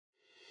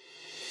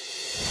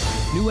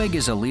Newegg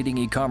is a leading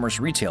e-commerce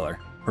retailer,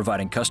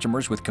 providing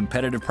customers with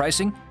competitive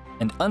pricing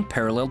and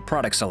unparalleled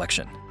product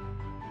selection.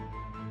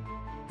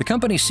 The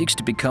company seeks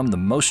to become the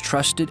most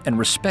trusted and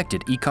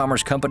respected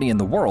e-commerce company in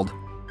the world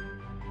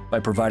by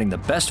providing the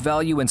best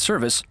value and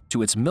service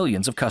to its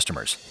millions of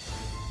customers.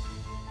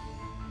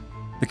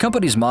 The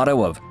company's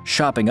motto of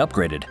 "Shopping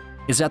Upgraded"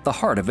 is at the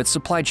heart of its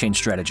supply chain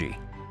strategy: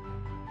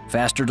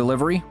 faster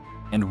delivery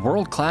and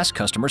world-class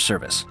customer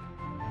service.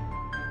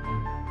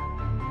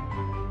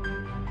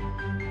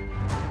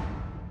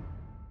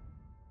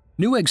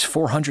 Newegg's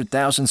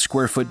 400,000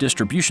 square foot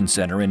distribution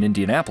center in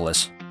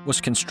Indianapolis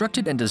was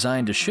constructed and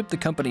designed to ship the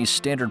company's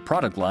standard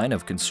product line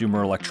of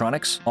consumer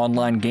electronics,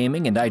 online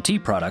gaming, and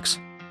IT products,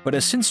 but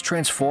has since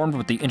transformed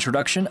with the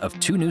introduction of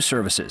two new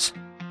services: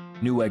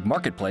 Newegg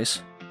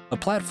Marketplace, a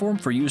platform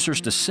for users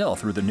to sell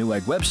through the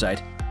Newegg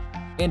website,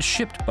 and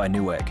Shipped by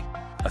Newegg,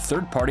 a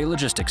third-party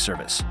logistics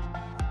service.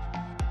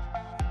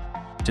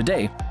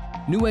 Today,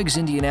 Newegg's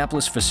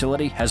Indianapolis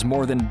facility has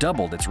more than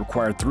doubled its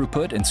required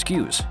throughput and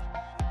SKUs.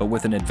 But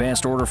with an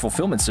advanced order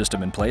fulfillment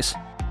system in place,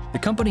 the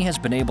company has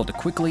been able to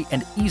quickly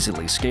and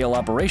easily scale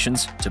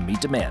operations to meet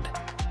demand.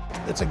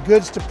 It's a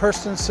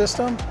goods-to-person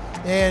system,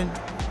 and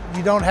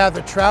you don't have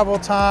the travel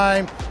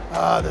time,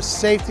 the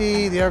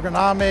safety, the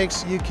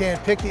ergonomics. You can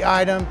pick the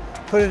item,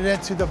 put it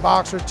into the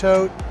box or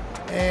tote,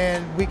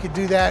 and we could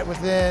do that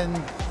within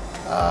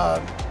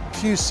a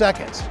few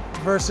seconds.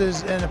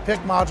 Versus in a pick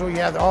module, you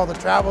have all the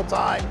travel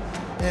time.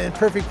 In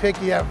Perfect Pick,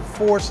 you have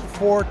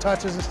four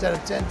touches instead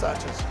of 10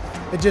 touches.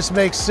 It just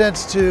makes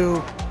sense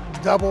to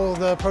double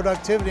the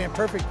productivity in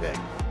Perfect Pick.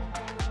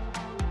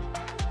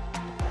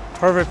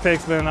 Perfect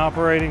Pick's been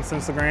operating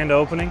since the grand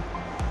opening.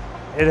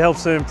 It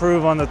helps to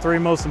improve on the three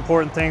most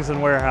important things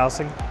in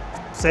warehousing: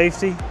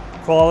 safety,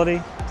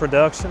 quality,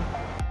 production.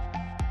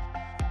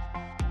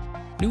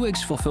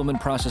 Newegg's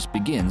fulfillment process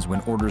begins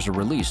when orders are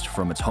released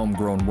from its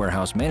homegrown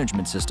warehouse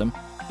management system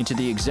into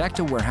the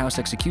Exacta warehouse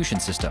execution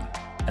system.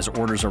 As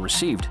orders are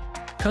received,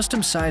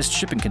 custom-sized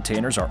shipping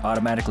containers are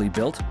automatically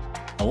built,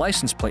 a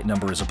license plate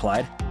number is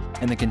applied,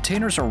 and the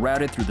containers are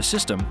routed through the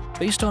system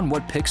based on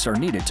what picks are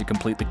needed to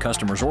complete the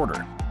customer's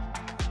order.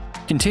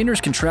 Containers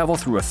can travel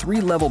through a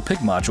 3-level pick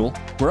module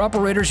where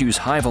operators use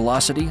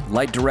high-velocity,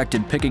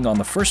 light-directed picking on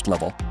the first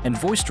level and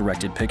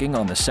voice-directed picking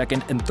on the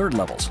second and third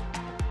levels.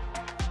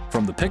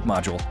 From the pick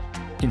module,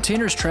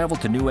 containers travel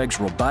to Newegg's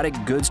robotic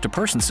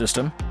goods-to-person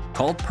system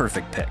called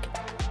Perfect Pick.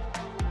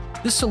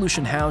 This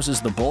solution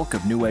houses the bulk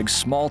of Newegg's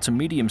small to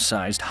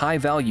medium-sized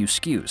high-value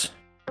SKUs.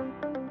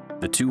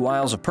 The 2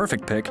 aisles of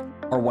Perfect Pick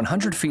are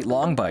 100 feet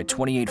long by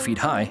 28 feet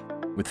high,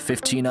 with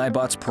 15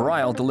 iBots per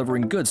aisle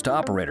delivering goods to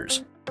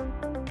operators.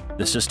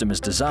 The system is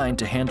designed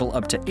to handle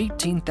up to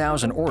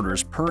 18,000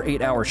 orders per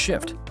 8-hour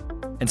shift,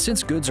 and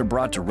since goods are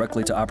brought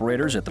directly to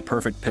operators at the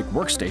Perfect Pick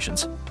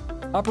workstations,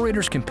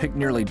 operators can pick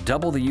nearly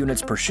double the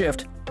units per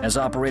shift as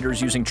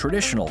operators using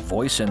traditional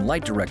voice and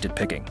light-directed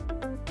picking.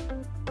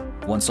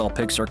 Once all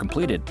picks are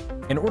completed,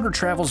 an order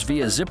travels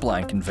via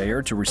ZiPline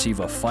conveyor to receive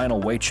a final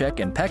weight check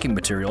and packing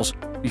materials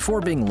before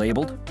being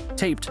labeled,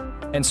 taped,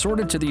 and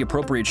sorted to the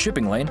appropriate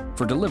shipping lane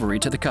for delivery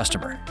to the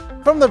customer.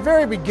 From the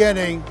very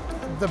beginning,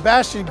 the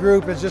Bastian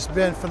group has just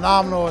been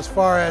phenomenal as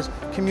far as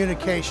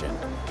communication.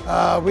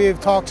 We have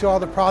talked to all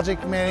the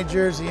project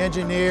managers, the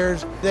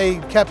engineers. They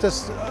kept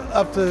us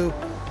up to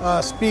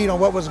speed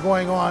on what was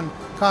going on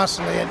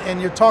constantly.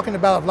 And you're talking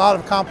about a lot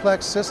of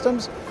complex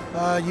systems.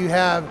 You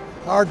have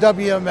our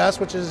WMS,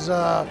 which is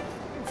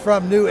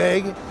from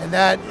Newegg, and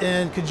that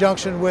in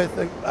conjunction with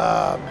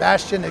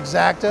Bastian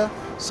Exacta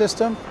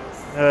system.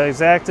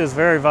 Exacta is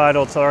very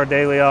vital to our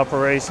daily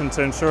operation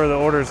to ensure the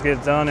orders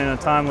get done in a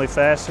timely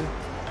fashion.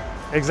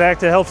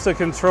 Exacta helps to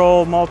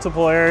control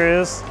multiple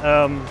areas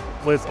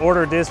with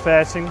order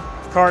dispatching,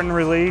 carton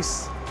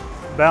release,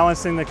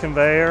 balancing the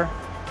conveyor,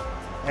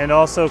 and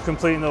also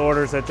completing the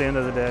orders at the end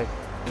of the day.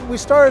 We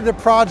started the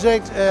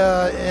project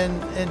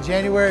in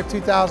January of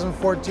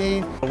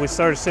 2014. We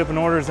started shipping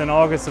orders in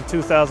August of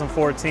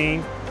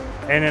 2014,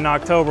 and in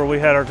October we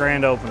had our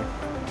grand opening.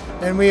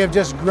 And we have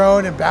just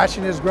grown, and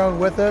Bastian has grown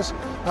with us.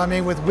 I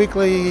mean, with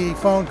weekly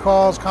phone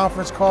calls,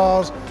 conference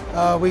calls,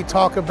 we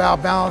talk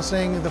about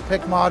balancing the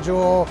pick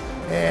module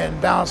and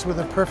balance with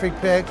a Perfect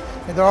Pick.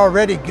 And they're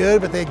already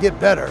good, but they get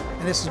better.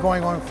 And this is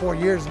going on 4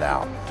 years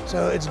now.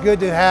 So it's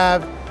good to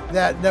have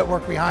that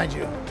network behind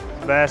you.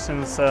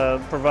 Bastian's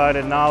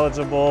provided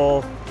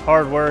knowledgeable,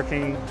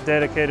 hardworking,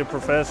 dedicated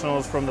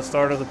professionals from the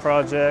start of the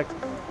project,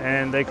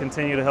 and they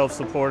continue to help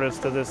support us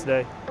to this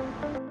day.